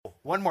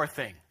one more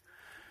thing.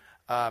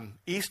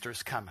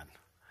 Easter's coming.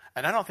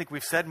 And I don't think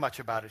we've said much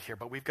about it here,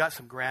 but we've got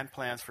some grand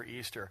plans for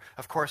Easter.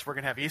 Of course, we're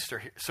going to have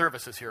Easter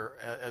services here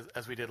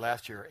as we did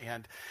last year.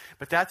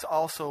 But that's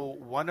also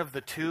one of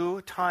the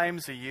 2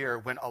 times a year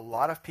when a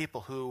lot of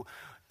people who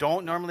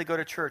don't normally go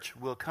to church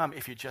will come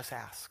if you just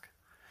ask.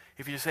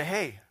 If you just say,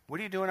 hey, what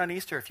are you doing on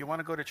Easter? If you want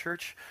to go to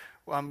church,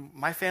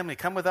 my family,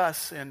 come with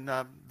us, and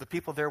the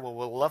people there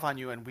will love on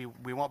you, and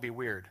we won't be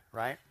weird,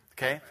 right?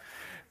 Okay?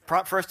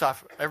 First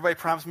off, everybody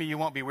promise me you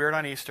won't be weird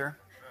on Easter.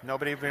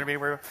 Nobody going to be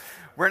weird.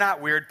 We're not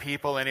weird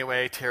people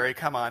anyway, Terry,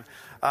 come on.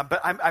 But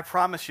I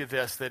promise you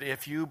this, that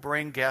if you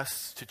bring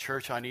guests to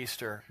church on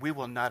Easter, we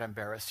will not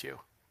embarrass you.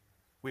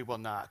 We will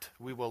not.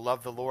 We will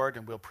love the Lord,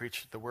 and we'll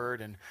preach the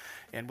word,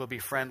 and we'll be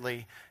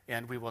friendly,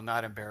 and we will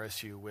not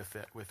embarrass you with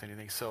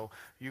anything. So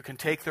you can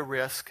take the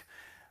risk.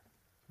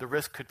 The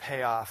risk could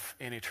pay off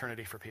in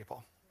eternity for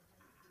people.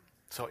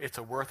 So it's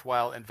a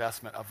worthwhile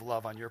investment of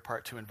love on your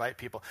part to invite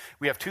people.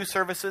 We have 2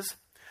 services,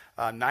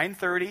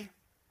 9:30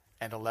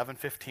 and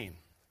 11:15.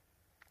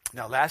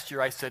 Now, last year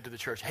I said to the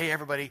church, hey,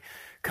 everybody,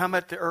 come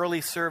at the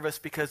early service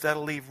because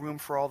that'll leave room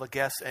for all the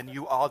guests, and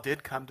you all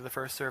did come to the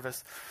first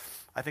service.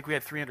 I think we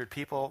had 300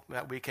 people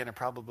that weekend, and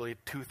probably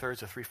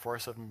 2/3 or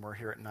 3/4 of them were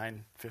here at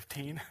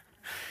 9:15.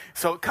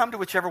 So come to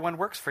whichever one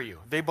works for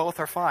you. They both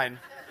are fine.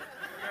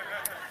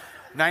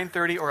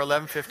 9:30 or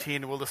 11:15,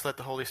 and we'll just let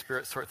the Holy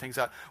Spirit sort things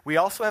out. We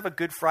also have a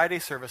Good Friday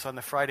service on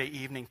the Friday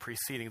evening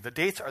preceding. The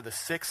dates are the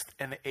 6th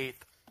and the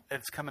 8th, and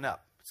it's coming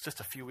up. It's just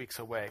a few weeks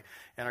away.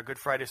 And our Good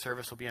Friday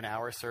service will be an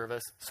hour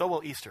service. So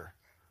will Easter.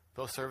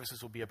 Those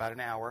services will be about an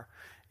hour.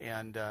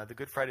 And the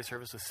Good Friday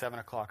service is 7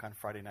 o'clock on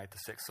Friday night the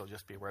 6th, so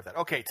just be aware of that.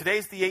 Okay,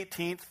 today's the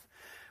 18th,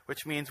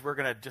 which means we're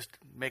going to just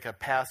make a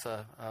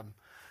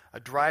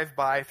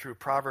drive-by through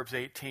Proverbs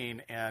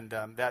 18, and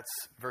that's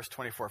verse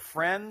 24.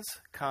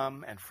 Friends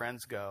come and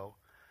friends go,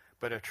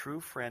 but a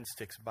true friend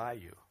sticks by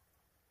you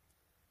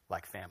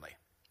like family.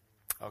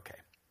 Okay.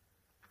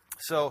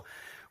 So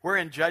we're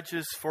in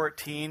Judges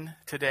 14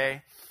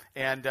 today,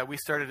 and we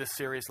started a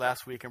series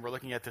last week, and we're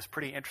looking at this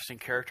pretty interesting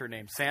character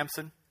named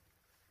Samson.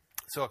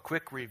 So a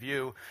quick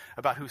review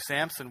about who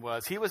Samson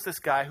was. He was this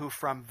guy who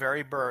from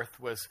very birth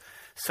was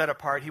set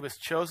apart. He was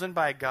chosen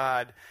by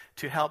God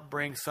to help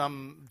bring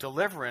some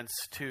deliverance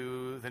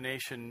to the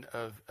nation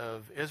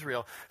of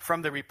Israel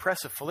from the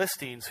repressive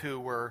Philistines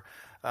who were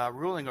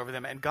ruling over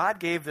them. And God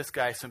gave this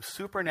guy some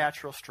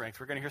supernatural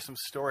strength. We're going to hear some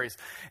stories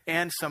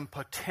and some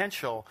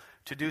potential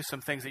to do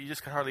some things that you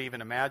just could hardly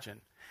even imagine.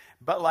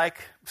 But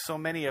like so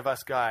many of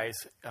us guys,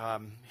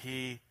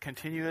 he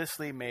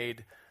continuously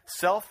made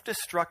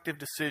self-destructive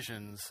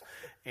decisions,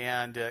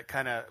 and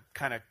kind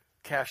of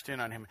cashed in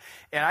on him.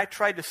 And I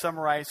tried to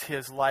summarize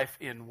his life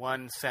in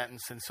one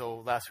sentence, and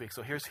so last week.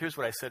 So here's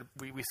what I said.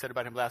 We said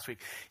about him last week.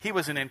 He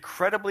was an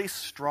incredibly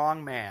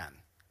strong man,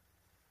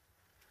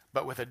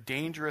 but with a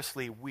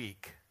dangerously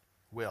weak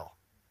will.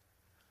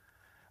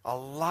 A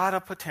lot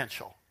of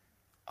potential,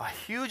 a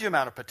huge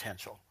amount of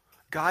potential,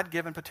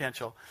 God-given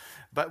potential,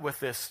 but with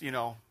this,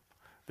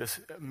 this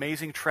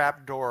amazing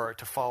trap door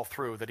to fall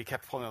through that he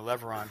kept pulling the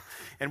lever on.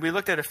 And we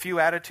looked at a few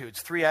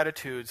attitudes, 3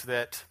 attitudes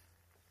that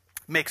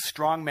make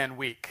strong men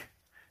weak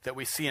that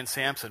we see in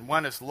Samson.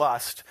 One is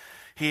lust.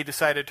 He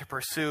decided to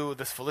pursue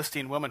this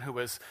Philistine woman who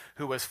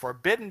was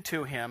forbidden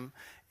to him,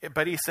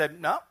 but he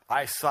said, no,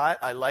 I saw it,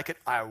 I like it,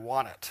 I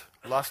want it.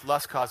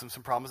 Lust caused him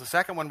some problems. The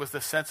second one was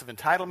this sense of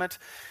entitlement.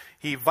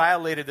 He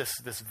violated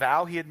this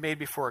vow he had made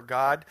before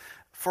God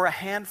for a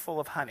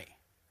handful of honey,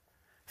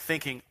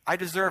 thinking, I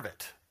deserve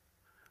it.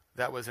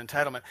 That was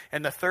entitlement.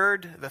 And the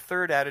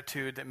third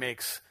attitude that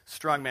makes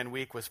strong men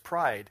weak was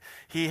pride.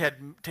 He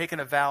had taken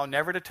a vow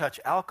never to touch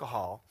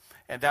alcohol,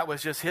 and that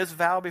was just his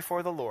vow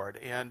before the Lord.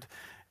 And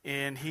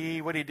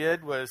what he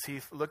did was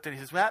he looked at it and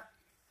he says, well,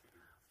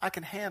 I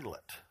can handle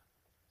it.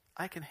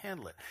 I can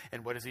handle it.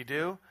 And what does he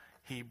do?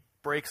 He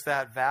breaks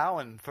that vow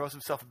and throws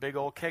himself a big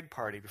old keg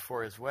party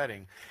before his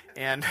wedding.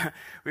 And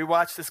we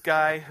watched this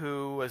guy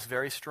who was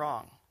very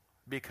strong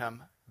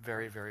become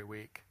very, very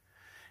weak.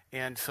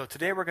 And so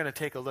today we're going to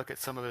take a look at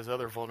some of his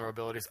other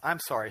vulnerabilities. I'm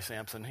sorry,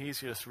 Samson. He's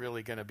just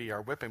really going to be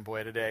our whipping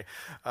boy today.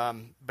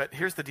 But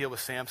here's the deal with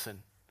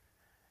Samson.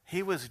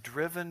 He was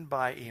driven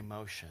by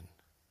emotion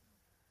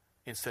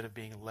instead of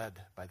being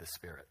led by the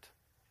Spirit.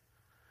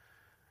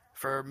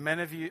 For men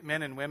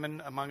and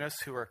women among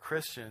us who are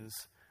Christians,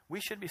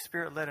 we should be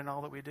Spirit-led in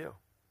all that we do.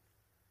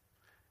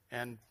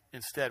 And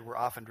instead, we're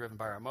often driven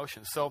by our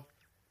emotions. So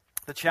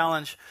the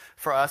challenge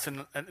for us,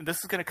 and this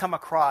is going to come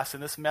across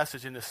in this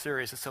message in this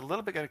series, it's a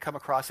little bit going to come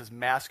across as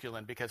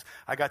masculine because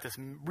I got this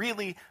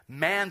really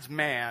man's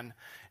man.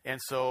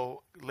 And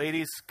so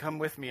ladies, come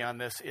with me on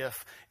this.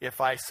 If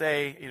I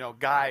say,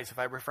 guys, if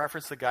I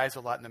reference the guys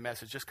a lot in the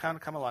message, just kind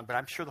of come along. But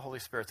I'm sure the Holy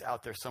Spirit's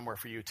out there somewhere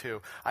for you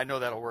too. I know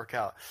that'll work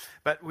out.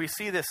 But we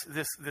see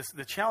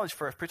the challenge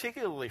for us,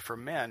 particularly for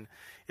men,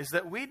 is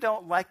that we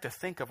don't like to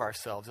think of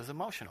ourselves as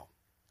emotional.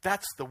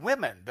 That's the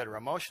women that are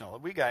emotional.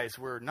 We guys,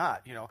 we're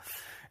not,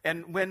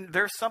 And when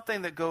there's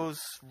something that goes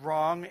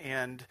wrong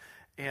and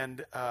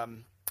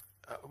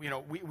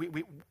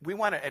we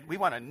want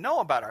to know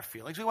about our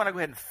feelings. We want to go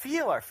ahead and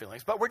feel our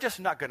feelings, but we're just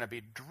not going to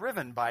be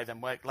driven by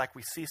them like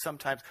we see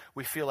sometimes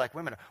we feel like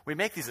women. We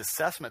make these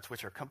assessments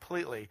which are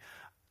completely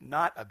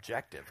not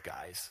objective,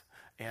 guys.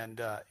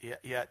 And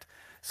yet,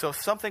 so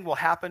something will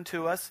happen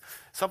to us.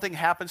 Something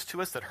happens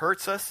to us that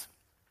hurts us.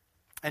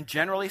 And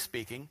generally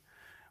speaking,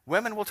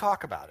 women will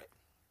talk about it.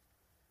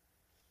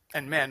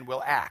 And men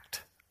will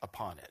act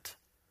upon it.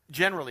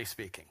 Generally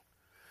speaking.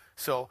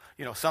 So,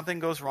 something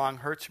goes wrong,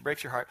 hurts,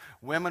 breaks your heart.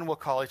 Women will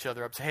call each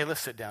other up and say, hey, let's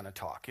sit down and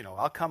talk.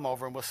 I'll come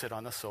over and we'll sit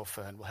on the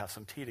sofa and we'll have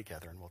some tea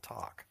together and we'll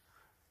talk.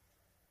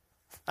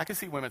 I can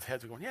see women's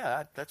heads going,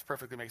 yeah, that's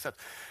perfectly makes sense.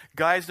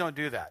 Guys don't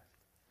do that.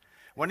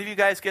 One of you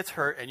guys gets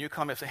hurt and you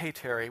come and say, hey,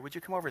 Terry, would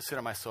you come over and sit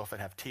on my sofa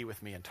and have tea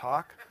with me and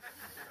talk?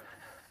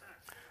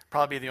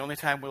 Probably the only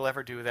time we'll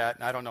ever do that.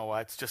 And I don't know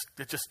why.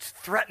 It just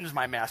threatens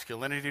my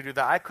masculinity to do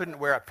that. I couldn't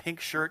wear a pink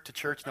shirt to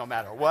church no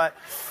matter what.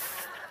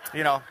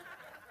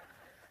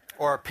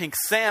 Or a pink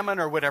salmon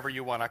or whatever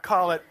you want to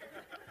call it.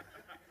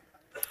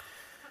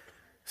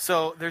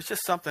 So there's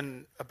just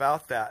something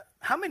about that.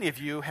 How many of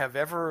you have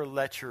ever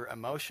let your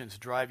emotions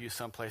drive you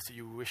someplace that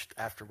you wished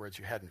afterwards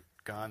you hadn't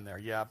gone there?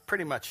 Yeah,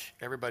 pretty much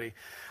everybody.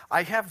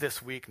 I have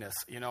this weakness.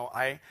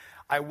 I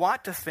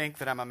want to think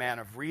that I'm a man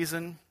of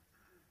reason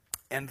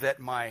and that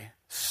my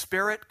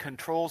spirit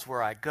controls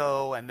where I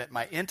go and that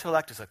my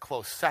intellect is a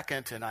close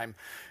second and I'm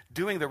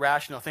doing the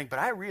rational thing. But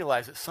I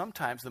realize that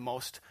sometimes the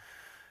most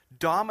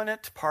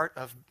dominant part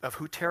of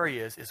who Terry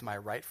is my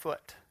right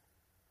foot.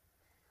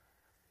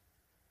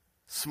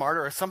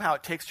 Smarter, or somehow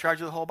it takes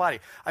charge of the whole body.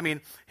 I mean,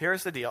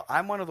 here's the deal.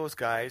 I'm one of those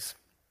guys,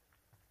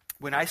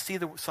 when I see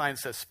the sign that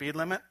says speed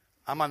limit,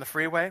 I'm on the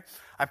freeway,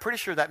 I'm pretty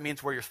sure that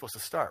means where you're supposed to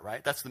start,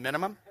 right? That's the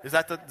minimum? Is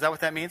that what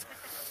that means?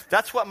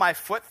 That's what my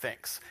foot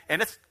thinks.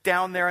 And it's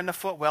down there in the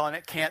footwell and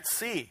it can't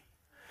see.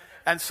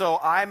 And so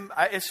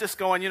it's just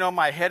going,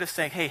 my head is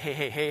saying,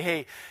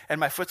 hey. And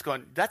my foot's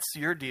going, that's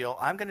your deal.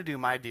 I'm going to do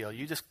my deal.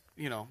 You just,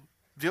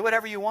 do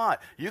whatever you want.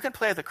 You can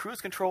play the cruise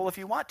control if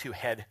you want to,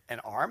 head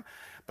and arm.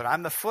 But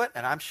I'm the foot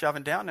and I'm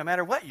shoving down no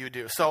matter what you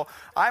do. So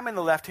I'm in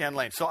the left-hand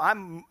lane. So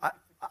I'm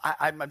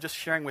just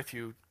sharing with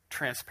you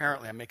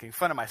transparently. I'm making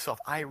fun of myself.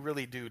 I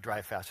really do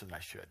drive faster than I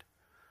should.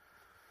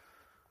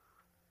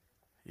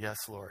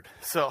 Yes, Lord.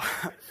 So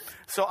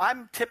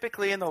I'm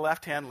typically in the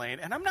left-hand lane,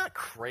 and I'm not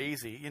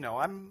crazy.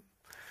 I'm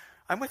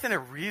within a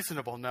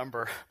reasonable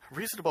number,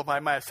 reasonable by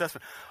my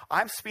assessment.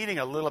 I'm speeding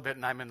a little bit,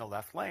 and I'm in the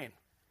left lane.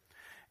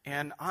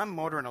 And I'm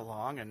motoring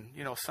along, and,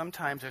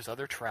 sometimes there's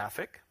other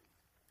traffic.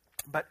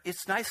 But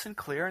it's nice and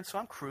clear, and so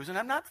I'm cruising.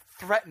 I'm not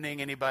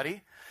threatening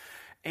anybody.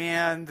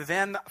 And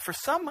then, for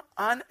some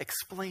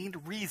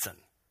unexplained reason,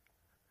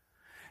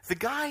 the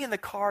guy in the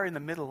car in the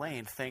middle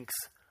lane thinks,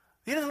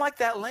 he doesn't like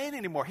that lane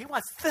anymore. He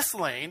wants this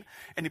lane,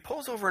 and he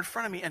pulls over in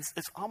front of me, and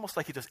it's almost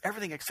like he does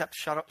everything except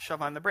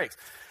shove on the brakes.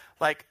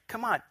 Like,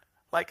 come on.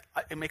 Like,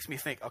 it makes me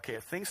think, okay,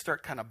 if things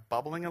start kind of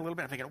bubbling a little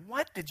bit, I'm thinking,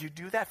 what did you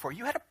do that for?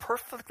 You had a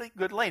perfectly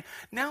good lane.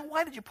 Now,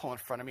 why did you pull in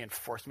front of me and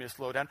force me to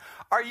slow down?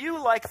 Are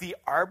you like the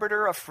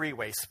arbiter of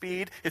freeway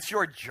speed? It's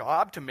your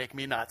job to make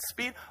me not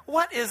speed?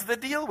 What is the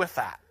deal with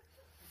that?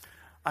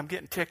 I'm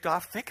getting ticked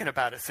off thinking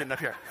about it sitting up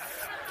here.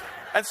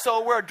 And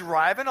so we're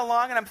driving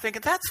along, and I'm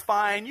thinking, that's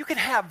fine. You can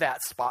have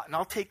that spot, and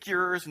I'll take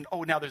yours. And,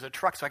 now there's a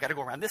truck, so I got to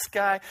go around this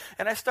guy.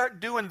 And I start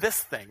doing this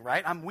thing,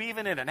 right? I'm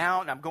weaving in and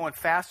out, and I'm going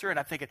faster. And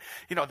I'm thinking,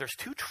 there's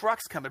two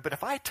trucks coming. But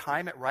if I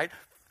time it right,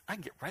 I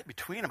can get right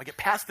between them. I get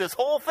past this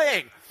whole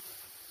thing.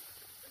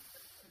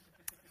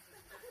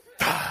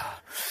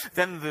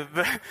 Then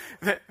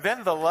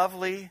the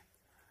lovely,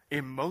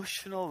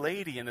 emotional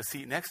lady in the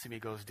seat next to me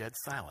goes dead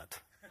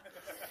silent.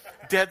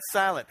 Dead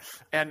silent.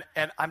 And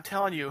I'm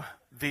telling you,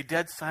 the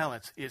dead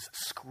silence is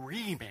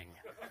screaming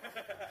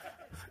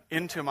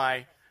into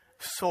my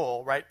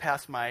soul, right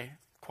past my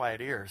quiet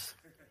ears.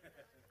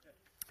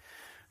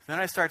 Then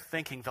I start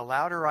thinking, the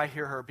louder I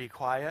hear her be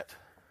quiet,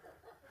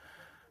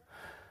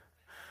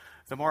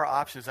 the more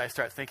options I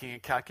start thinking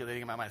and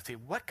calculating in my mind. See,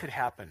 what could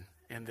happen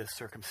in this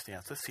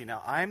circumstance? Let's see.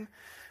 Now, I'm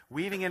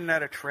weaving in and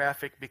out of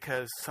traffic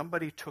because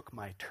somebody took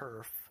my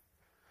turf.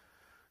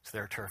 It's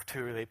their turf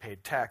too. They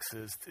paid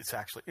taxes. It's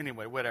actually,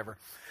 anyway, whatever.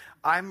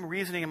 I'm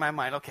reasoning in my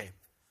mind, okay,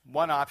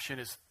 one option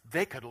is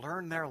they could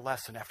learn their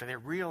lesson after they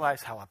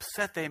realize how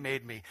upset they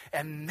made me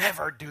and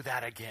never do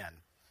that again.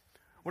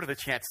 What are the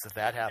chances of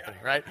that happening,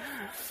 right?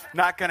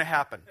 Not going to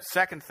happen.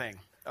 Second thing,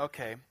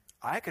 okay,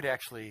 I could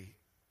actually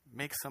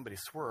make somebody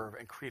swerve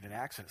and create an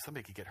accident.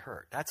 Somebody could get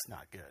hurt. That's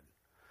not good.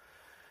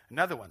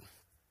 Another one,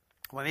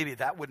 well, maybe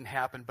that wouldn't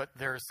happen, but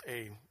there's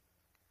a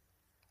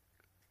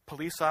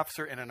police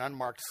officer in an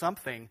unmarked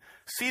something,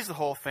 sees the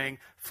whole thing,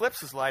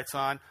 flips his lights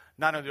on.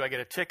 Not only do I get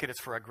a ticket, it's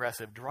for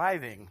aggressive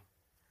driving.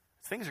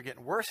 Things are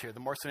getting worse here. The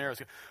more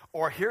scenarios.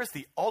 Or here is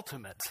the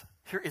ultimate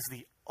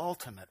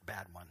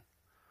bad one.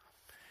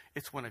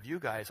 It's one of you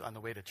guys on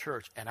the way to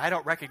church, and I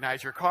don't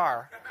recognize your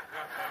car.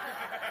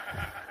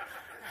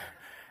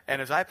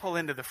 And as I pull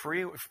into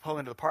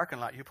the parking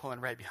lot, you pull in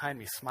right behind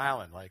me,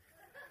 smiling like,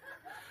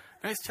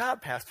 "Nice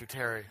job, Pastor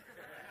Terry."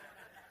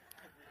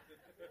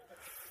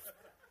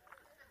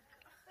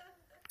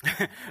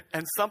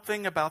 And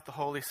something about the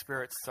Holy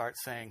Spirit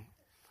starts saying,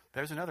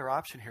 there's another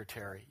option here,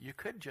 Terry. You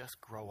could just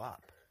grow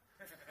up.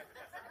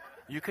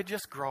 You could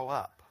just grow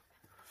up.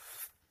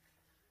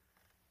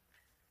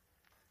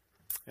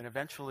 And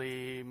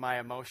eventually my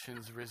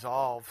emotions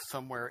resolve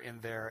somewhere in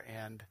there,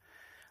 and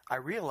I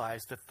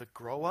realized that the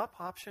grow up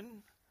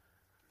option,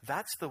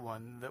 that's the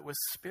one that was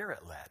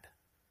Spirit-led.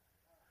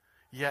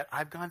 Yet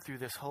I've gone through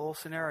this whole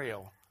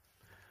scenario.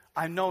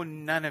 I know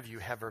none of you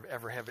have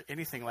ever have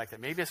anything like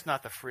that. Maybe it's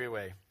not the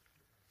freeway.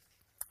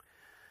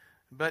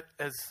 But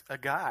as a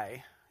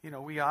guy,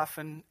 we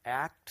often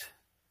act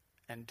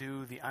and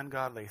do the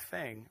ungodly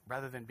thing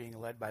rather than being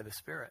led by the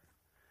Spirit.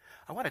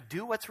 I want to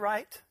do what's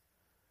right,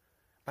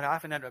 but I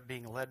often end up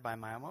being led by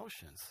my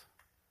emotions.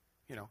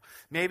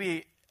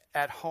 Maybe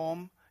at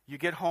home, you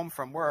get home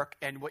from work,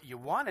 and what you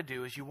want to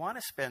do is you want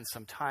to spend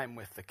some time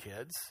with the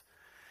kids,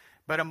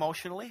 but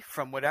emotionally,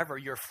 from whatever,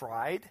 you're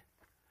fried,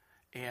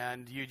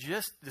 and you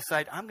just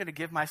decide, I'm going to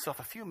give myself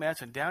a few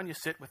minutes, and down you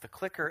sit with the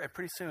clicker, and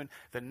pretty soon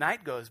the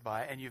night goes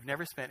by, and you've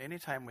never spent any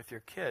time with your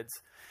kids,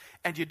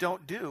 and you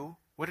don't do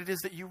what it is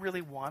that you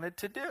really wanted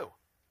to do.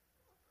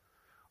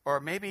 Or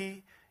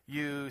maybe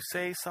you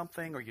say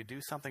something or you do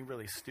something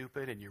really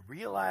stupid, and you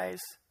realize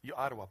you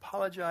ought to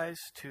apologize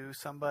to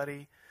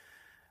somebody,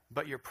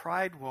 but your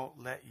pride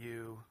won't let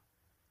you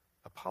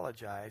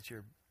apologize.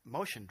 You're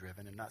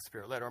emotion-driven and not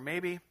Spirit-led. Or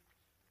maybe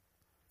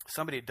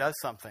somebody does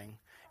something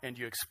and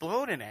you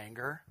explode in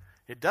anger.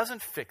 It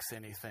doesn't fix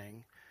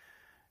anything.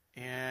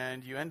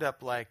 And you end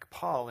up like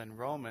Paul in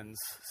Romans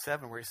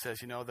 7, where he says,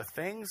 the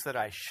things that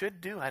I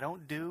should do, I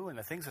don't do. And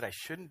the things that I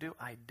shouldn't do,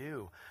 I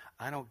do.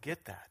 I don't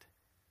get that.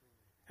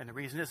 And the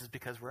reason is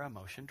because we're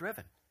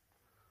emotion-driven.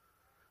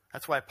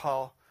 That's why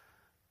Paul,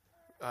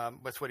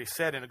 that's what he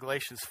said in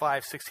Galatians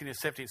 5, 16 and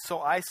 17. So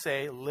I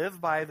say,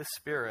 live by the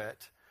Spirit.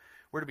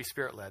 We're to be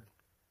Spirit-led.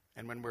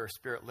 And when we're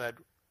Spirit-led,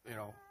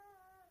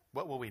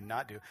 what will we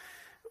not do?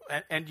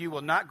 And you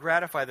will not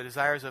gratify the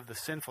desires of the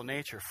sinful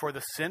nature. For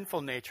the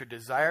sinful nature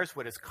desires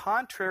what is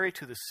contrary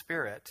to the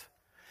Spirit,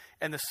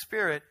 and the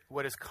Spirit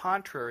what is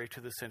contrary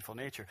to the sinful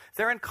nature.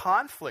 They're in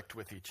conflict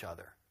with each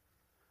other,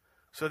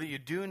 so that you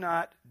do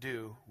not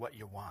do what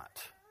you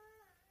want.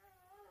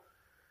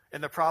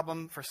 And the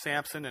problem for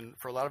Samson and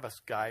for a lot of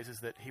us guys is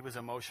that he was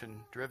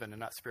emotion-driven and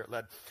not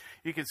Spirit-led.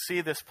 You can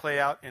see this play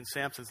out in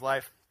Samson's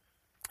life.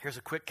 Here's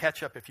a quick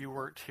catch-up if you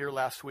weren't here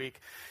last week.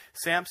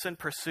 Samson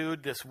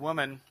pursued this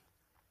woman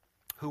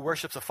who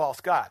worships a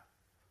false god.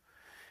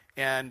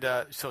 And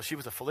so she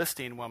was a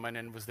Philistine woman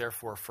and was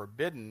therefore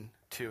forbidden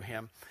to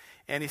him.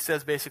 And he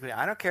says basically,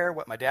 I don't care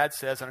what my dad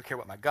says. I don't care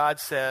what my God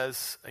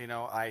says.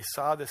 I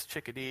saw this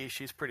chickadee.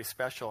 She's pretty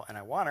special, and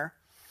I want her.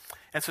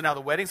 And so now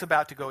the wedding's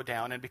about to go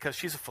down, and because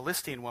she's a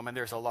Philistine woman,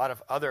 there's a lot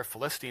of other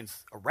Philistines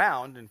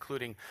around,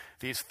 including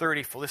these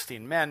 30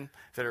 Philistine men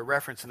that are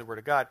referenced in the Word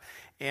of God.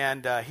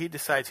 And he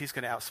decides he's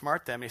going to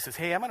outsmart them. And he says,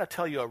 hey, I'm going to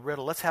tell you a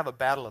riddle. Let's have a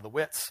battle of the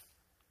wits.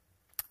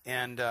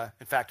 And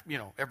in fact,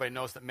 everybody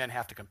knows that men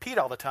have to compete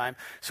all the time.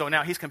 So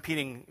now he's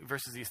competing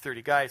versus these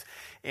 30 guys.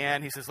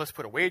 And he says, let's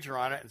put a wager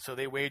on it. And so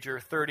they wager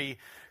 30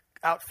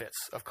 outfits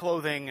of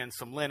clothing and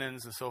some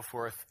linens and so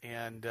forth.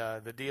 And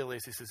the deal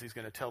is, he says he's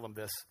going to tell them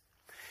this.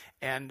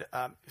 And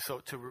so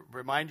to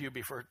remind you,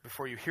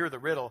 before you hear the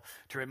riddle,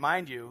 to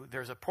remind you,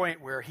 there's a point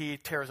where he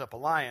tears up a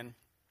lion.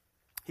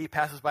 He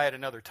passes by it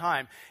another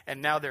time, and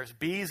now there's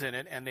bees in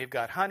it, and they've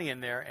got honey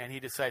in there, and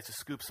he decides to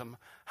scoop some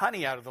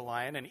honey out of the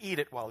lion and eat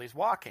it while he's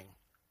walking,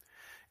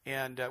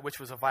 and which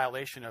was a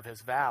violation of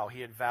his vow.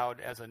 He had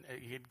vowed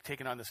he had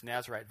taken on this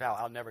Nazirite vow: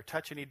 I'll never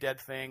touch any dead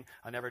thing,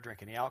 I'll never drink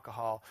any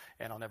alcohol,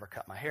 and I'll never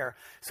cut my hair.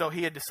 So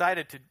he had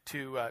decided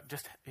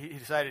he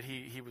decided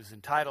he was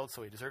entitled,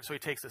 so he deserved. So he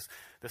takes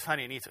this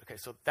honey and eats it. Okay,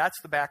 so that's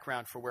the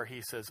background for where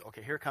he says,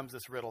 okay, here comes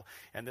this riddle,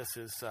 and this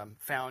is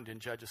found in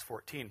Judges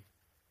 14.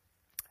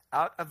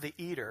 Out of the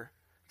eater,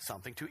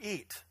 something to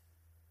eat.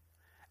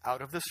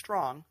 Out of the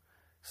strong,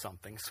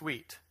 something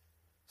sweet.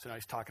 So now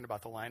he's talking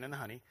about the lion and the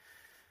honey.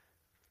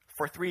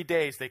 For 3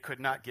 days, they could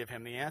not give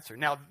him the answer.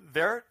 Now,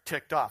 they're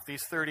ticked off.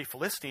 These 30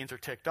 Philistines are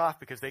ticked off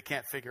because they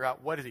can't figure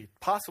out what is he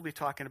possibly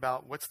talking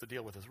about. What's the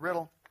deal with his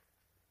riddle?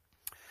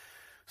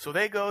 So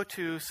they go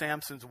to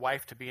Samson's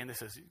wife to be, and they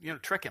says,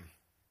 trick him.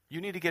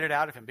 You need to get it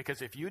out of him,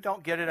 because if you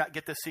don't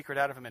get this secret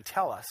out of him and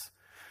tell us,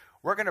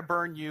 we're going to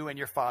burn you and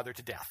your father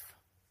to death.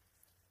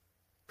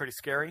 Pretty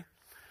scary.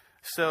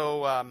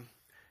 So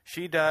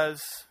she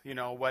does,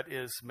 what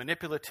is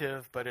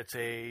manipulative, but it's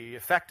a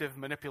effective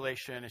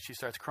manipulation, and she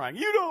starts crying,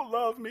 you don't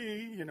love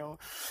me,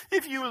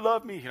 if you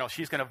love me,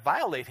 she's going to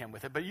violate him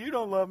with it, but you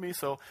don't love me.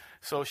 So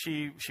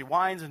she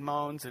whines and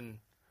moans, and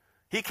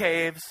he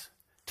caves,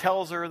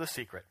 tells her the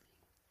secret.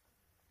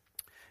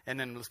 And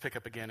then let's pick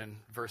up again in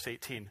verse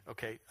 18.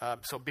 Okay,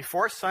 so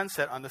before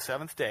sunset on the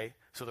seventh day,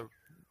 so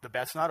the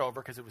bet's not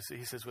over, because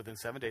he says within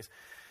 7 days,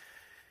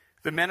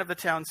 the men of the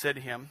town said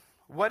to him,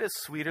 what is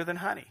sweeter than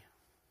honey?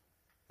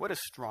 What is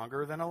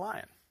stronger than a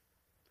lion?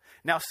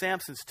 Now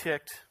Samson's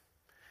ticked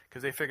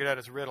because they figured out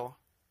his riddle.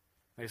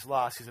 He's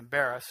lost. He's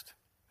embarrassed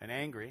and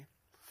angry.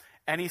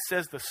 And he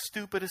says the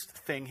stupidest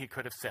thing he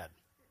could have said.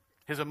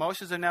 His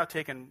emotions have now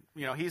taken,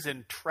 he's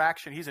in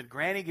traction. He's in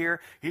granny gear.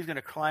 He's going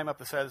to climb up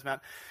the side of this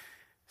mountain.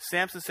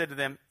 Samson said to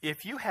them,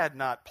 if you had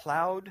not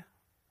plowed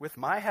with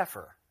my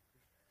heifer,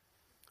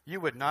 you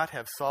would not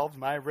have solved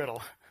my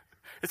riddle.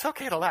 It's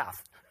okay to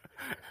laugh.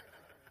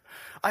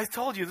 I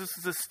told you this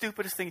is the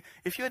stupidest thing.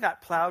 If you had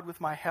not plowed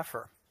with my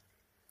heifer,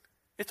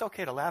 it's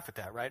okay to laugh at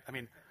that, right? I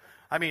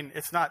mean,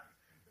 it's not.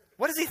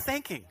 What is he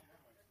thinking?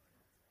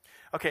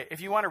 Okay,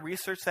 if you want to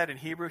research that in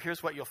Hebrew,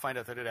 here's what you'll find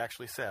out that it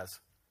actually says.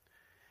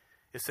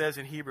 It says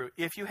in Hebrew,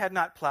 if you had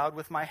not plowed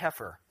with my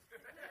heifer,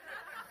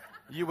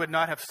 you would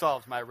not have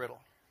solved my riddle.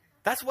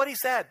 That's what he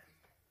said.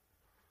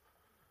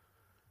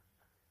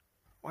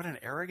 What an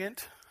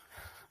arrogant,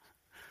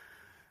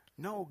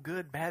 no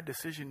good, bad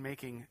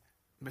decision-making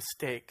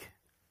mistake.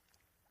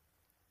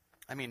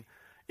 I mean,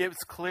 it was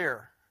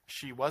clear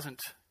she wasn't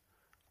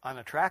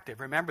unattractive.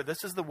 Remember,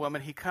 this is the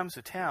woman, he comes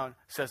to town,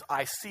 says,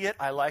 I see it,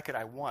 I like it,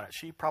 I want it.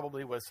 She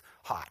probably was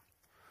hot.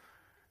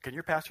 Can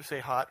your pastor say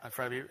hot in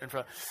front of you?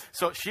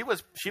 So she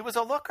was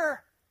a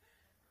looker.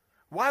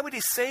 Why would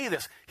he say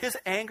this? His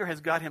anger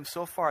has got him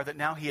so far that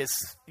now he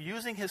is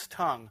using his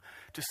tongue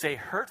to say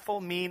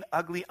hurtful, mean,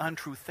 ugly,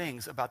 untrue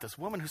things about this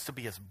woman who's to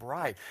be his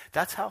bride.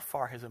 That's how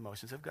far his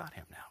emotions have got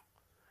him now.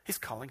 He's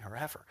calling her a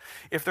heifer.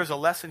 If there's a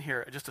lesson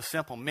here, just a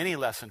simple mini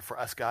lesson for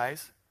us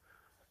guys,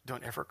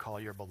 don't ever call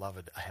your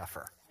beloved a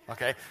heifer.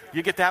 Okay?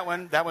 You get that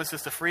one? That one's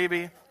just a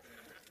freebie.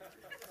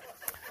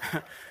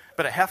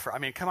 But a heifer,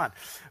 come on.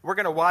 We're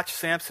going to watch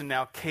Samson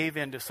now cave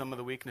into some of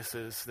the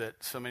weaknesses that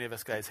so many of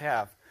us guys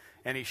have.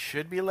 And he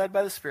should be led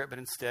by the Spirit, but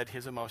instead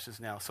his emotions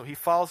now. So he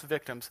falls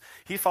victim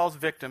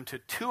to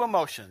two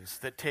emotions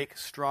that take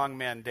strong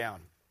men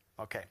down.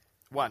 Okay.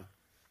 1,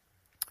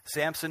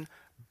 Samson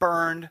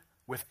burned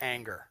with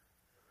anger.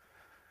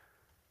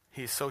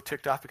 He's so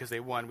ticked off because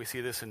they won. We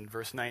see this in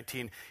verse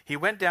 19. He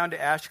went down to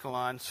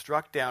Ashkelon,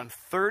 struck down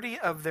 30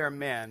 of their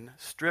men,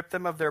 stripped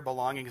them of their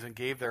belongings, and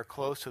gave their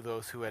clothes to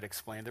those who had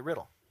explained the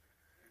riddle.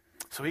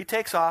 So he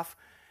takes off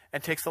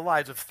and takes the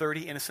lives of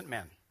 30 innocent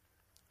men.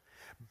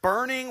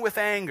 Burning with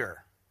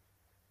anger,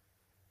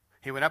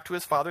 he went up to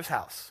his father's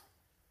house.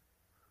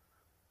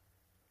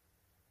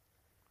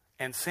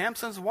 And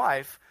Samson's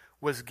wife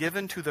was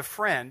given to the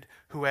friend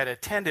who had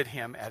attended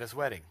him at his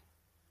wedding.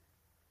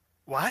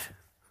 What?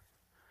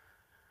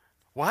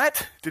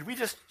 What? Did we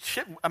just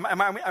shift?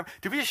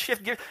 Did we just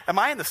shift gears? Am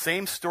I in the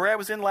same story I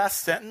was in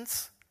last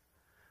sentence?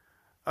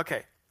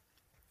 Okay.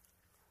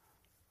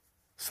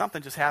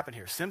 Something just happened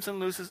here. Samson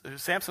loses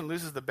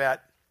the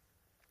bet,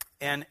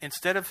 and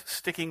instead of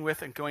sticking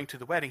with and going to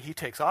the wedding, he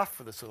takes off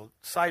for this little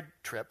side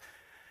trip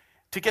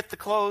to get the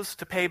clothes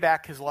to pay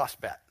back his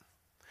lost bet.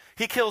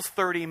 He kills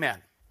 30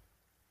 men.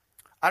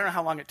 I don't know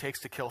how long it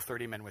takes to kill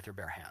 30 men with your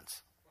bare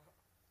hands.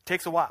 It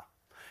takes a while.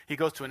 He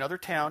goes to another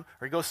town,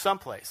 or he goes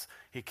someplace.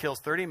 He kills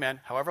 30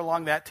 men, however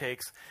long that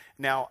takes.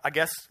 Now, I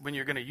guess when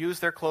you're going to use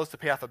their clothes to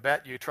pay off a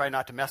bet, you try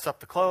not to mess up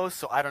the clothes.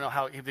 So I don't know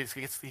how he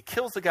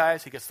kills the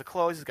guys. He gets the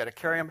clothes. He's got to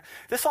carry them.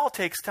 This all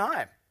takes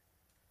time.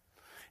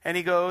 And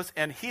he goes,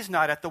 and he's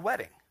not at the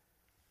wedding.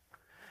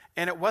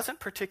 And it wasn't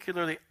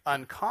particularly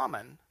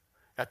uncommon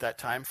at that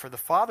time for the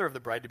father of the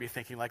bride to be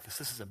thinking like this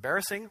is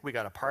embarrassing. We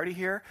got a party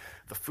here.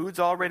 The food's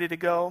all ready to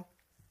go.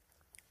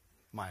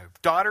 My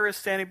daughter is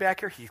standing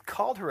back here. He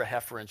called her a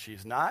heifer and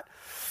she's not.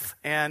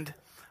 And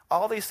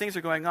all these things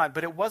are going on.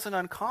 But it wasn't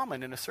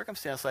uncommon in a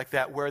circumstance like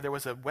that where there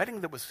was a wedding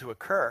that was to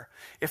occur.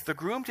 If the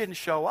groom didn't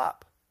show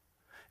up,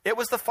 it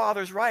was the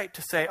father's right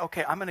to say,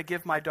 okay, I'm going to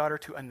give my daughter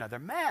to another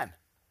man.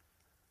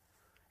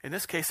 In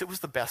this case, it was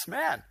the best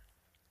man.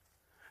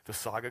 The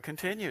saga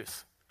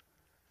continues.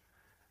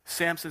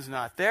 Samson's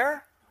not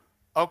there.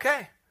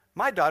 Okay,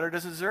 my daughter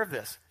doesn't deserve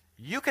this.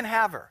 You can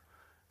have her.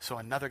 So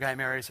another guy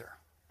marries her.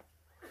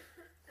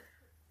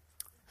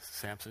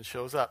 Samson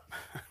shows up.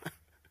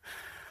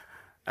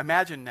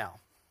 Imagine now,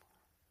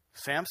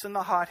 Samson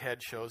the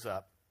hothead shows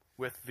up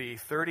with the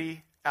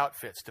 30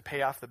 outfits to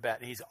pay off the bet,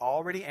 and he's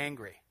already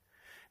angry.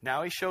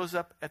 Now he shows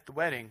up at the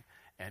wedding,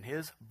 and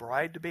his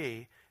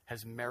bride-to-be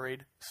has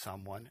married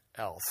someone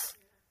else.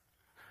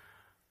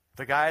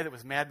 The guy that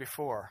was mad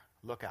before,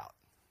 look out.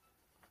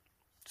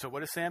 So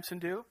what does Samson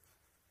do?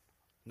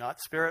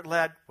 Not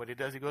spirit-led. What he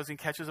does, he goes and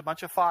catches a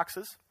bunch of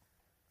foxes.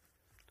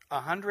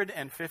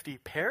 150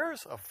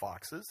 pairs of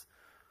foxes.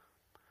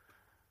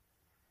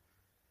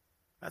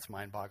 That's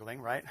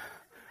mind-boggling, right?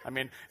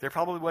 There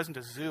probably wasn't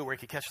a zoo where he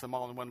could catch them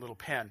all in one little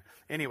pen.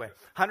 Anyway,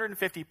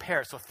 150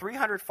 pairs, so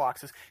 300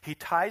 foxes. He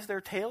ties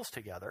their tails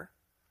together,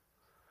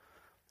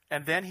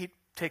 and then he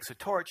takes a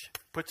torch,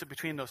 puts it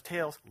between those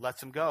tails,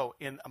 lets them go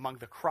in among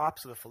the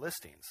crops of the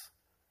Philistines.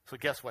 So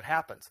guess what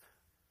happens?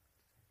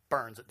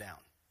 Burns it down.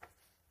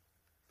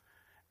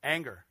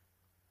 Anger.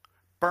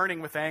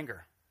 Burning with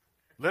anger.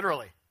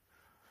 Literally.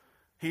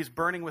 He's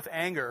burning with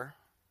anger,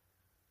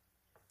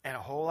 and a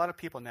whole lot of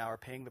people now are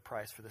paying the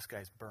price for this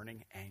guy's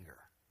burning anger.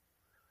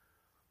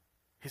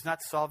 He's not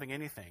solving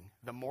anything.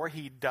 The more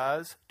he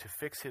does to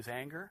fix his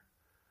anger,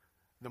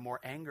 the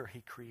more anger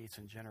he creates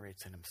and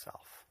generates in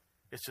himself.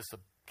 It's just a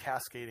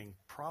cascading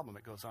problem.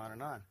 It goes on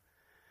and on.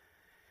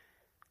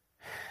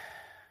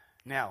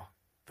 Now,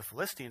 the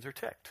Philistines are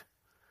ticked.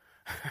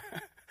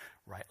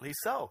 Rightly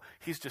so.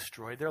 He's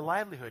destroyed their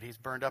livelihood. He's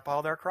burned up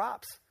all their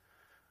crops.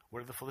 What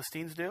do the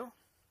Philistines do?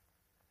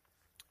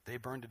 They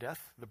burn to death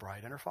the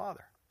bride and her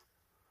father.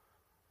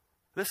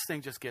 This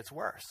thing just gets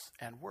worse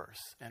and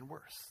worse and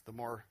worse. The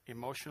more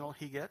emotional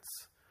he gets,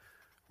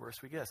 worse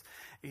we get.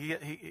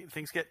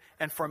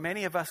 And for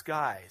many of us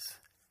guys,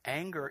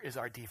 anger is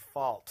our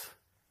default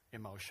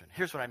emotion.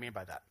 Here's what I mean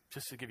by that,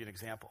 just to give you an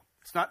example.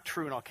 It's not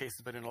true in all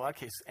cases, but in a lot of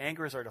cases,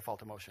 anger is our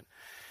default emotion.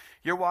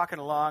 You're walking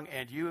along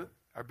and you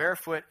are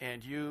barefoot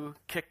and you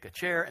kick a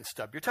chair and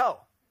stub your toe.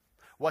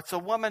 What's a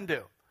woman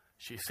do?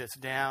 She sits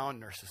down,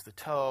 nurses the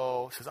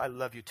toe, says, I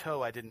love you,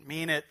 toe, I didn't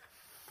mean it.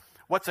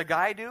 What's a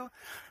guy do?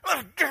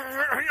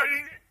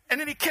 And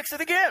then he kicks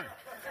it again.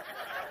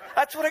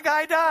 That's what a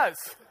guy does.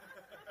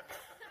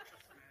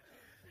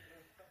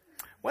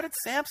 What did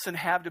Samson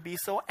have to be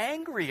so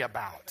angry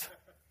about?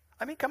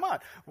 I mean, come on.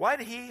 Why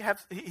did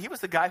he was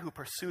the guy who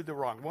pursued the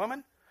wrong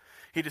woman.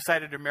 He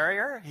decided to marry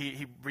her.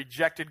 He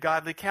rejected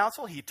godly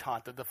counsel. He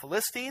taunted the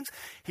Philistines.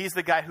 He's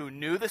the guy who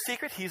knew the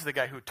secret. He's the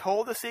guy who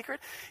told the secret.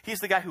 He's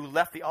the guy who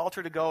left the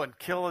altar to go and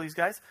kill all these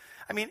guys.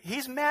 I mean,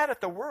 he's mad at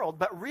the world,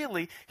 but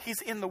really,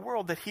 he's in the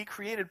world that he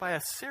created by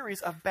a series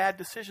of bad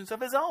decisions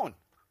of his own.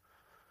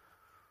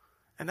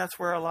 And that's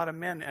where a lot of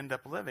men end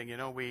up living. You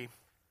know, we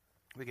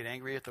get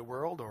angry at the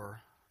world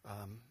or,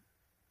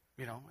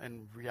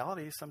 in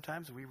reality,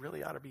 sometimes we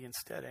really ought to be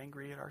instead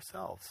angry at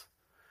ourselves.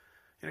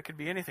 You know, it could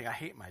be anything. I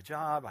hate my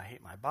job. I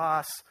hate my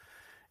boss.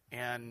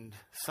 And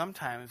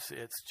sometimes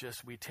it's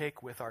just we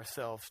take with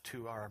ourselves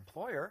to our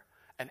employer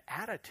an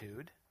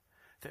attitude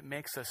that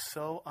makes us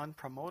so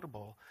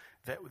unpromotable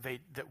that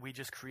we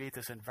just create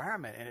this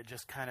environment and it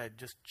just kind of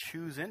just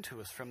chews into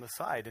us from the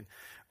side.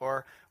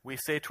 Or we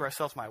say to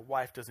ourselves, my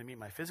wife doesn't meet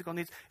my physical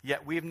needs,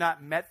 yet we've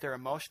not met their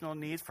emotional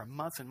needs for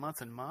months and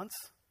months and months.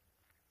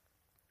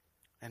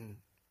 And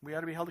we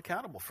ought to be held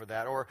accountable for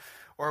that. Or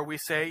we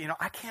say,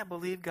 I can't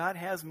believe God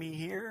has me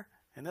here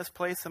in this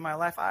place in my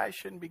life. I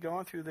shouldn't be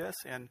going through this.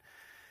 And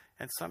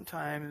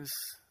sometimes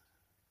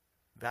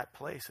that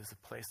place is the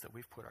place that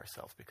we've put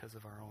ourselves because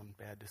of our own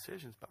bad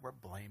decisions, but we're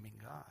blaming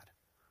God.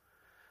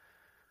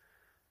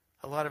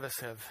 A lot of us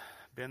have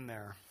been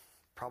there,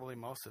 probably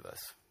most of us,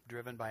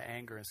 driven by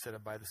anger instead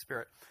of by the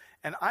Spirit.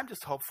 And I'm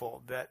just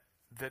hopeful that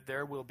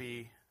there will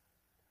be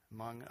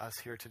among us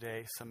here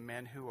today some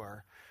men who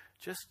are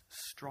just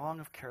strong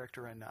of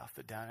character enough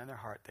that down in their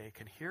heart they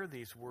can hear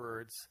these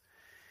words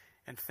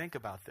and think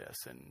about this.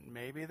 And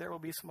maybe there will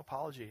be some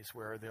apologies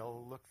where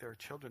they'll look their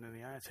children in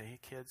the eye and say, hey,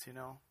 kids, I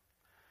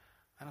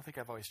don't think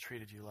I've always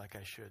treated you like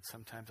I should.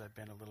 Sometimes I've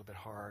been a little bit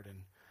hard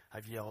and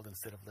I've yelled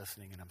instead of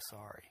listening, and I'm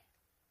sorry.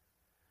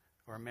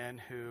 Or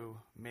men who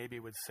maybe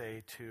would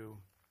say to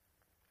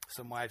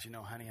some wives,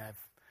 honey, I've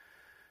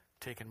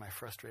taken my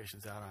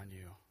frustrations out on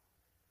you.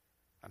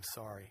 I'm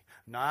sorry.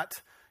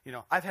 Not,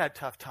 I've had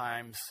tough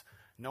times,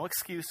 no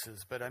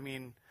excuses, but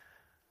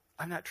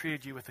I've not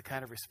treated you with the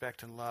kind of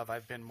respect and love.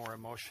 I've been more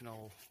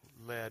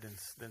emotional-led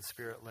than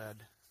spirit-led,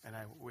 and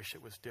I wish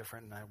it was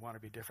different, and I want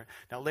to be different.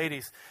 Now,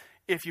 ladies,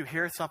 if you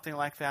hear something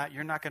like that,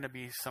 you're not going to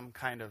be some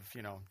kind of,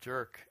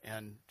 jerk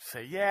and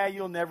say, yeah,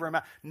 you'll never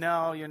amount.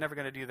 No, you're never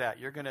going to do that.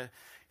 You're going to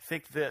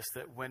think this,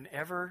 that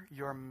whenever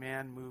your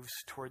man moves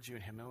towards you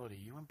in humility,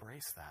 you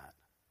embrace that.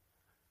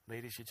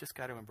 Ladies, you just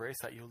got to embrace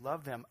that. You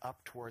love them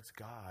up towards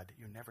God.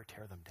 You never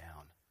tear them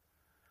down.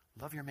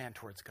 Love your man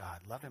towards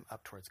God. Love him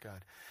up towards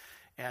God.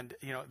 And,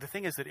 the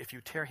thing is that if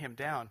you tear him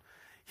down,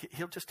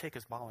 he'll just take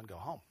his ball and go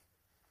home.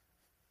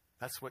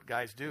 That's what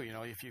guys do.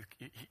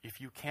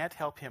 If you can't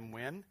help him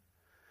win,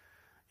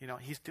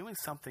 he's doing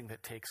something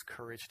that takes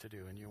courage to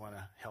do, and you want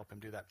to help him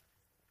do that.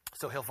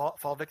 So he'll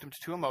fall victim to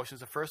two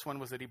emotions. The first one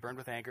was that he burned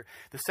with anger.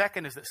 The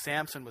second is that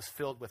Samson was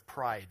filled with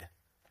pride.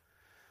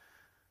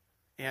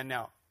 And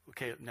now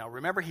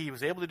remember, he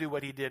was able to do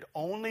what he did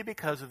only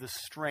because of the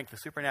strength, the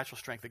supernatural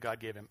strength that God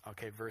gave him.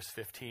 Okay, verse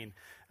 15,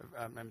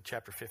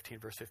 chapter 15,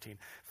 verse 15.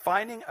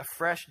 Finding a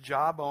fresh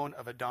jawbone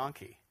of a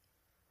donkey,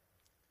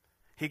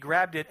 he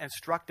grabbed it and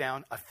struck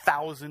down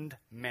 1,000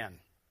 men.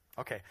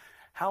 Okay,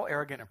 how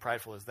arrogant and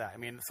prideful is that?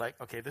 It's like,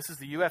 okay, this is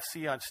the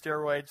UFC on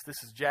steroids.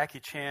 This is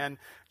Jackie Chan,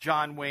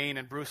 John Wayne,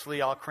 and Bruce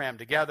Lee all crammed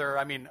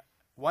together.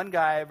 One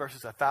guy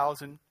versus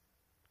 1,000.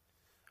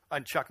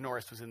 And Chuck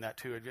Norris was in that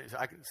too.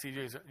 I can see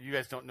you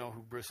guys don't know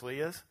who Bruce Lee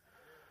is?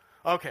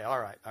 Okay, all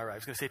right. I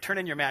was going to say, turn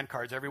in your man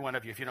cards, every one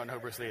of you, if you don't know who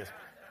Bruce Lee is.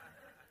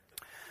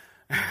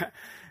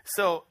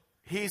 So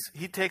he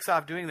takes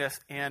off doing this,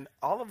 and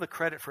all of the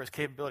credit for his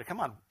capability. Come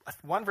on,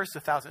 1 versus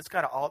 1,000. It's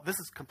got to all. This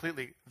is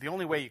completely the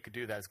only way you could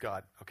do that is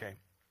God. Okay.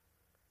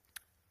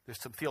 There's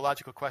some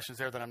theological questions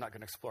there that I'm not going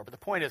to explore, but the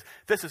point is,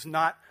 this is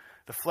not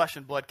the flesh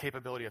and blood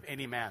capability of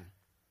any man.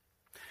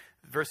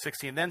 Verse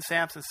 16. Then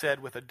Samson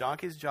said, "With a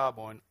donkey's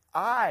jawbone,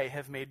 I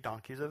have made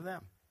donkeys of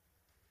them.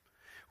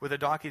 With a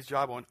donkey's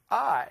jawbone,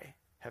 I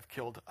have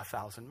killed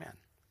 1,000 men."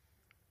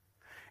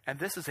 And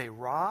this is a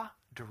raw,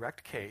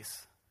 direct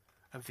case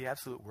of the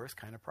absolute worst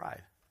kind of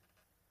pride.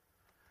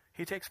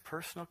 He takes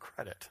personal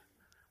credit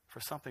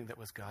for something that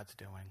was God's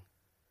doing.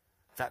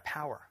 that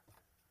power.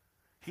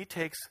 He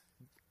takes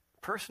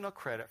personal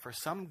credit for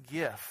some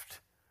gift,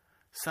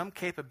 some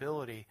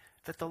capability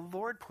that the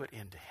Lord put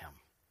into him.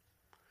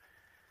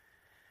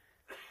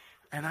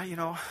 And I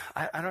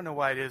don't know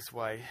why it is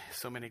why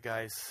so many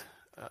guys,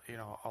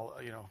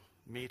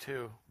 me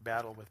too,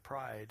 battle with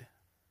pride.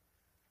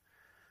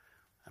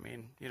 I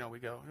mean, we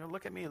go,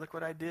 look at me, look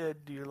what I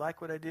did. Do you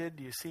like what I did?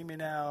 Do you see me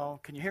now?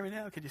 Can you hear me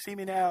now? Can you see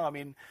me now? I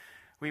mean,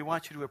 we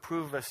want you to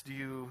approve of us.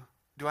 Do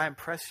I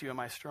impress you? Am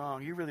I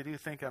strong? You really do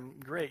think I'm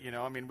great,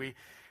 I mean,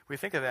 we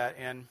think of that,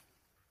 and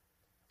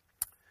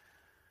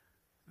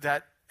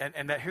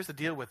that here's the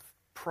deal with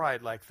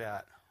pride like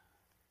that.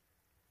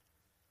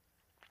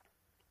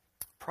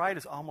 Pride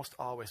is almost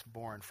always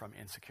born from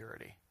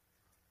insecurity.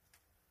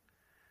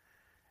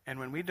 And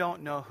when we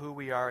don't know who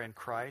we are in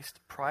Christ,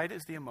 pride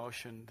is the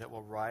emotion that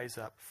will rise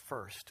up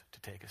first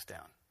to take us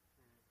down.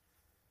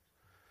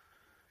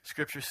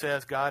 Scripture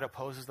says God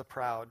opposes the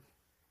proud,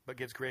 but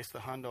gives grace to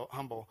the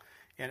humble.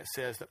 And it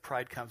says that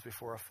pride comes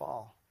before a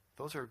fall.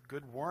 Those are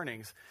good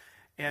warnings.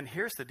 And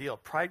here's the deal.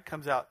 Pride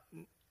comes out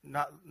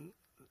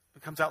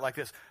like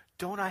this.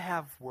 Don't I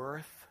have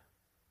worth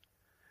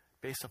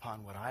based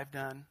upon what I've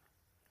done?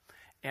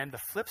 And the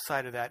flip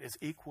side of that is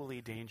equally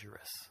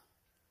dangerous.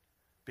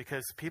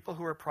 Because people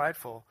who are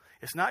prideful,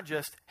 it's not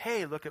just,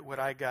 hey, look at what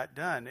I got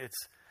done. It's,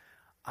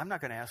 I'm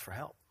not going to ask for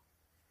help.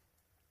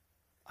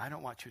 I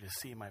don't want you to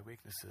see my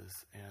weaknesses,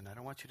 and I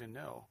don't want you to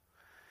know.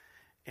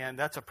 And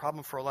that's a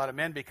problem for a lot of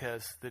men,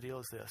 because the deal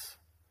is this.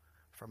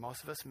 For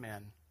most of us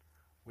men,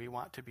 we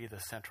want to be the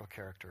central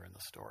character in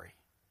the story.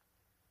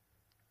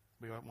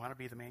 We want to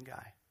be the main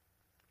guy.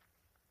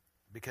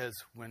 Because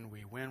when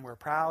we win, we're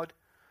proud.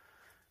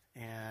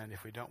 And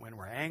if we don't win,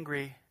 we're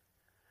angry.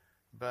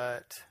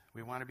 But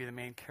we want to be the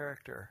main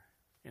character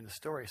in the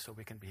story so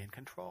we can be in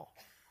control.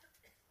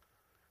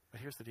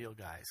 But here's the deal,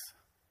 guys.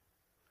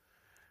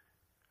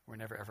 We're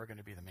never, ever going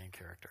to be the main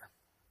character.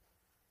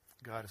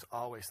 God is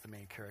always the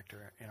main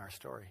character in our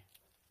story.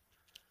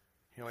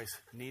 He always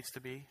needs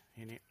to be.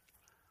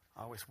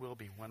 Always will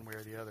be, one way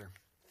or the other.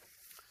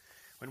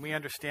 When we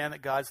understand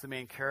that God's the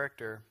main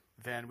character,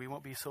 then we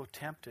won't be so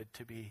tempted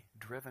to be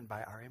driven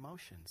by our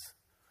emotions.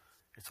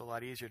 It's a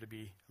lot easier to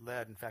be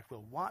led. In fact,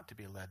 we'll want to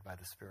be led by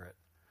the Spirit.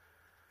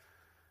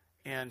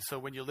 And so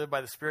when you live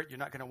by the Spirit, you're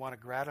not going to want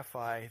to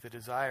gratify the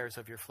desires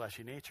of your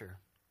fleshy nature.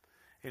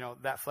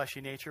 That fleshy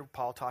nature,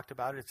 Paul talked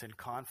about it, it's in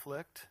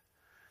conflict.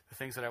 The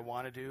things that I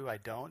want to do, I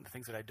don't. The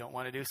things that I don't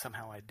want to do,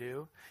 somehow I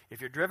do. If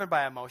you're driven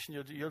by emotion,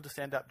 you'll just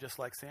end up just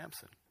like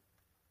Samson.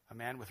 A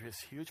man with his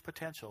huge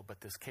potential,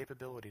 but this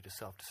capability to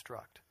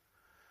self-destruct.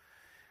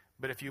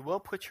 But if you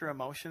will put your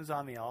emotions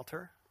on the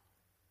altar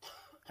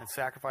and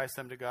sacrifice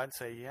them to God and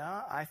say,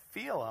 yeah, I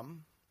feel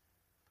them,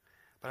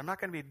 but I'm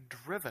not going to be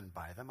driven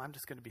by them. I'm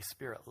just going to be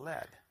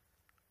Spirit-led.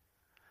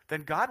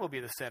 Then God will be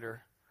the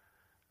center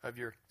of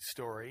your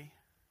story.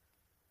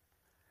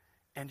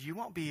 And you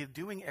won't be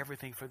doing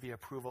everything for the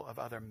approval of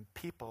other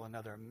people and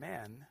other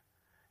men.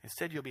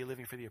 Instead, you'll be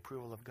living for the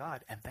approval of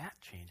God. And that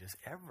changes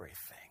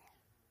everything.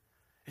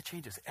 It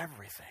changes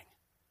everything.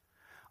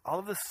 All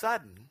of a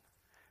sudden,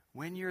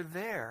 when you're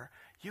there,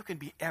 you can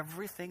be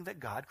everything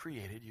that God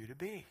created you to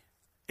be.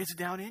 It's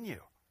down in you.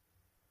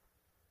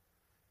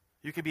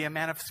 You can be a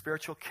man of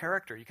spiritual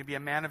character. You can be a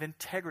man of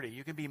integrity.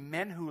 You can be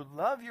men who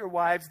love your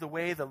wives the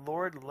way the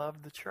Lord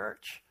loved the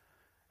church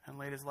and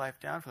laid his life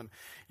down for them.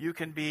 You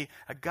can be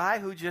a guy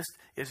who just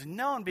is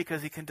known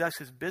because he conducts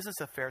his business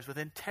affairs with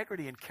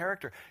integrity and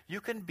character. You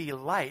can be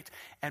light,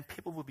 and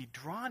people will be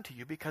drawn to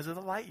you because of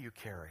the light you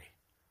carry.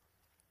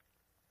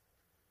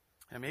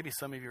 And maybe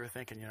some of you are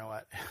thinking, you know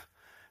what?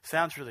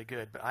 Sounds really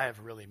good, but I have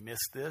really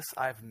missed this.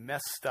 I've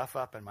messed stuff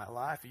up in my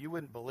life. You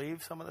wouldn't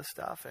believe some of the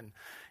stuff. And,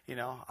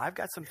 I've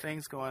got some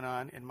things going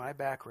on in my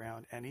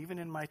background and even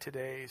in my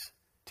today's,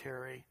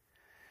 Terry,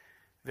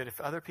 that if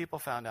other people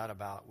found out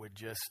about would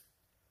just,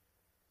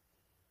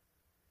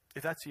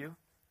 if that's you,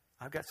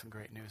 I've got some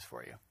great news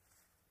for you.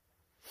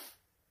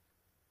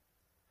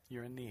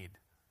 You're in need.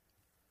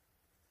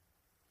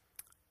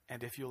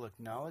 And if you'll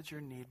acknowledge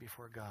your need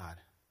before God,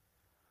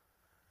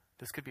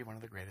 this could be one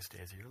of the greatest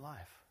days of your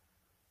life.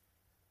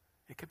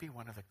 It could be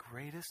one of the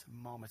greatest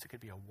moments. It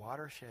could be a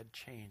watershed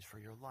change for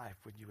your life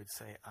when you would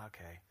say,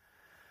 okay,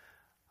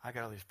 I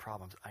got all these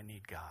problems. I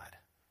need God.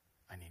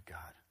 I need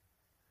God.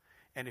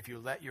 And if you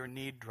let your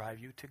need drive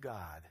you to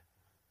God,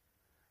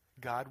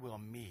 God will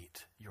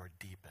meet your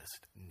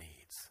deepest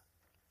needs.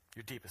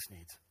 Your deepest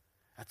needs.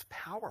 That's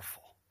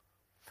powerful.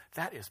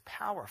 That is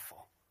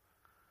powerful.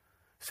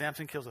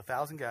 Samson kills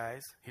 1,000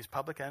 guys. He's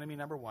public enemy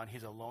number one.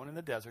 He's alone in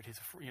the desert. He's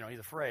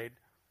afraid.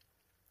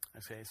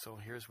 Okay, so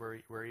here's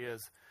where he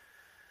is.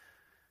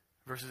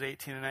 Verses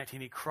 18 and 19,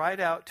 he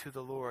cried out to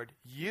the Lord,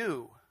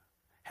 "You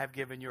have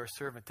given your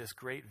servant this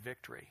great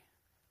victory.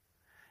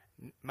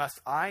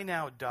 Must I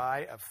now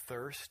die of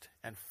thirst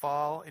and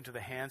fall into the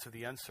hands of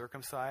the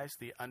uncircumcised,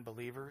 the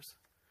unbelievers?"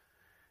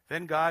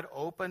 Then God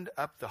opened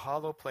up the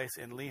hollow place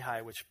in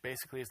Lehi, which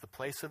basically is the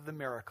place of the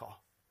miracle.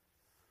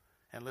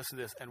 And listen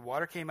to this. And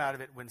water came out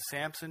of it. When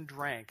Samson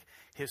drank,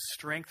 his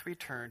strength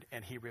returned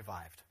and he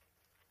revived.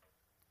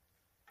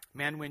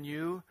 Man, when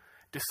you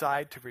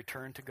decide to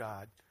return to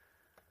God,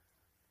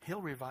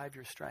 he'll revive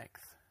your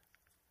strength.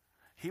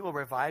 He will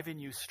revive in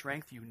you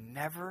strength you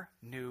never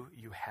knew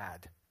you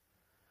had.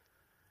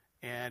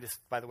 And it's,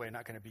 by the way,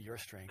 not going to be your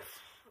strength.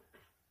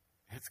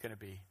 It's going to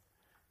be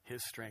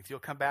his strength. You'll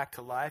come back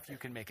to life. You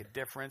can make a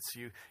difference.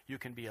 You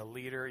can be a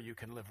leader. You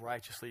can live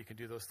righteously. You can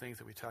do those things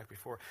that we talked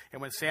before.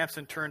 And when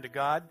Samson turned to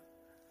God,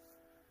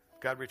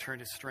 God returned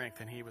his strength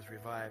and he was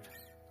revived.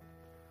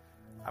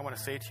 I want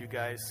to say to you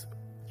guys,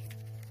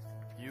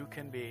 you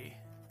can be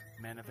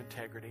men of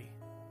integrity.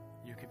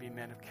 You can be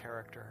men of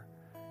character.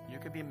 You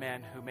can be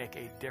men who make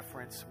a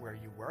difference where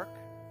you work.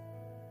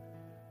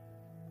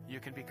 You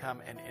can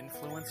become an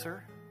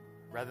influencer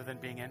rather than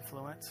being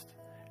influenced.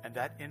 And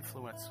that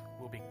influence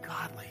will be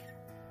godly.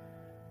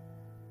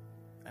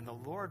 And the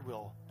Lord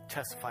will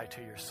testify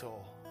to your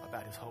soul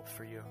about his hopes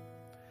for you.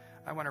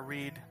 I want to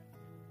read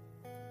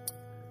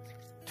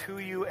to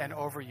you and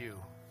over you,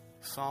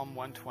 Psalm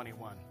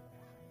 121.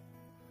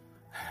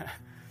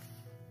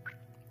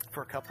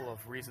 For a couple of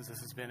reasons,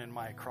 this has been in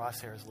my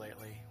crosshairs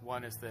lately.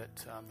 One is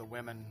that the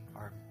women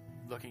are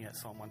looking at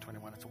Psalm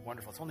 121. It's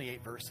wonderful. It's only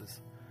 8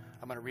 verses.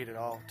 I'm going to read it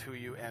all to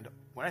you. And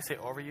when I say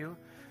over you,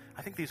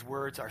 I think these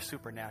words are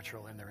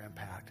supernatural in their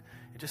impact.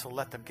 It just will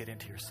let them get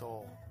into your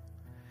soul.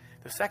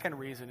 The second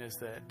reason is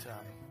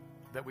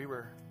that we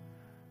were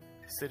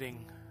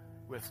sitting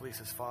with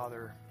Lisa's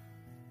father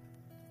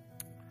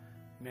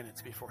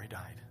minutes before he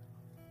died.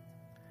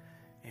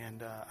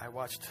 And I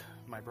watched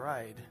my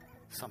bride,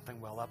 something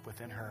well up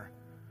within her.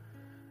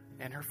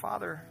 And her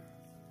father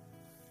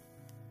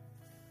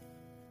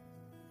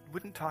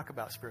wouldn't talk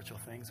about spiritual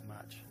things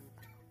much.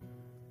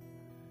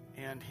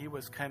 And he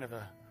was kind of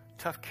a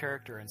tough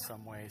character in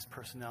some ways,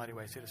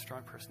 personality-wise. He had a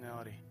strong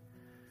personality.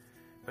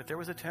 But there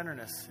was a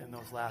tenderness in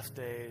those last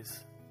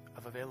days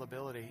of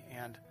availability.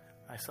 And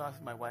I saw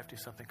my wife do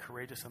something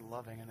courageous and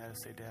loving, and that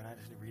is say, Dad, I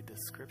just need to read this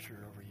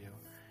scripture over you.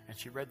 And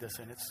she read this,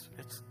 and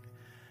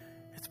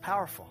it's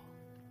powerful.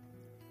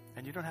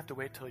 And you don't have to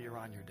wait till you're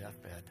on your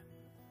deathbed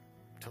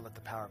to let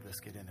the power of this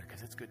get in there,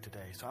 because it's good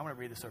today. So I'm going to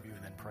read this over you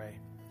and then pray.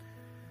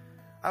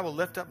 I will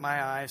lift up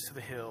my eyes to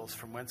the hills,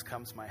 from whence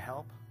comes my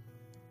help.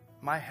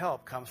 My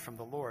help comes from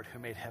the Lord who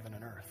made heaven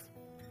and earth.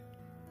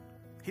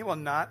 He will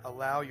not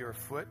allow your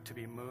foot to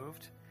be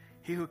moved.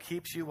 He who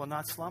keeps you will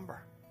not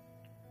slumber.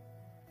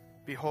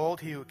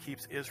 Behold, he who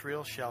keeps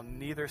Israel shall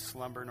neither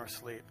slumber nor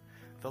sleep.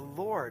 The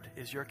Lord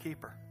is your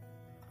keeper.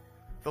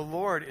 The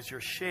Lord is your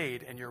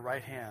shade and your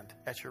right hand,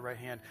 at your right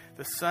hand.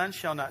 The sun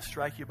shall not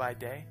strike you by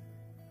day,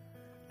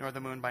 nor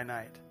the moon by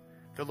night.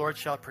 The Lord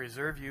shall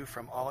preserve you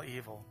from all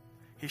evil.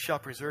 He shall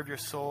preserve your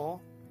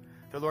soul.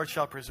 The Lord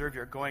shall preserve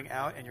your going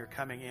out and your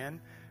coming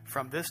in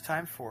from this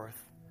time forth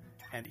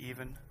and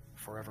even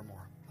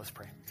forevermore. Let's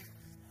pray.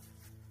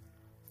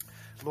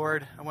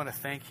 Lord, I want to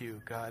thank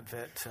you, God,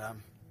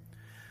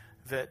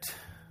 that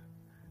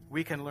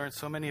we can learn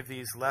so many of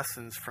these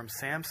lessons from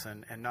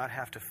Samson and not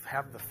have to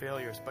have the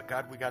failures, but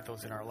God, we got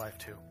those in our life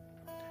too.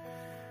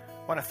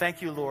 I want to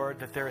thank you, Lord,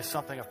 that there is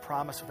something of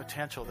promise and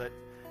potential, that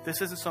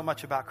this isn't so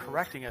much about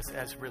correcting us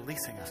as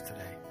releasing us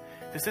today.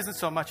 This isn't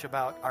so much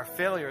about our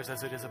failures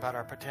as it is about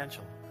our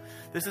potential.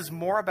 This is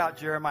more about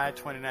Jeremiah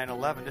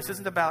 29:11. This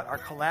isn't about our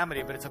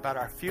calamity, but it's about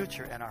our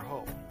future and our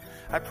hope.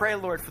 I pray,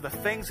 Lord, for the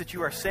things that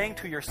you are saying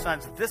to your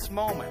sons this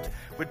moment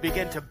would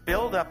begin to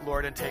build up,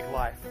 Lord, and take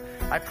life.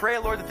 I pray,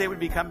 Lord, that they would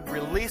become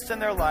released in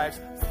their lives,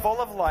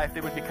 full of life.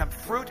 They would become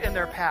fruit in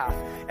their path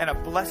and a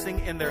blessing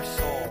in their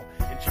soul.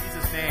 In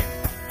Jesus'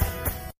 name.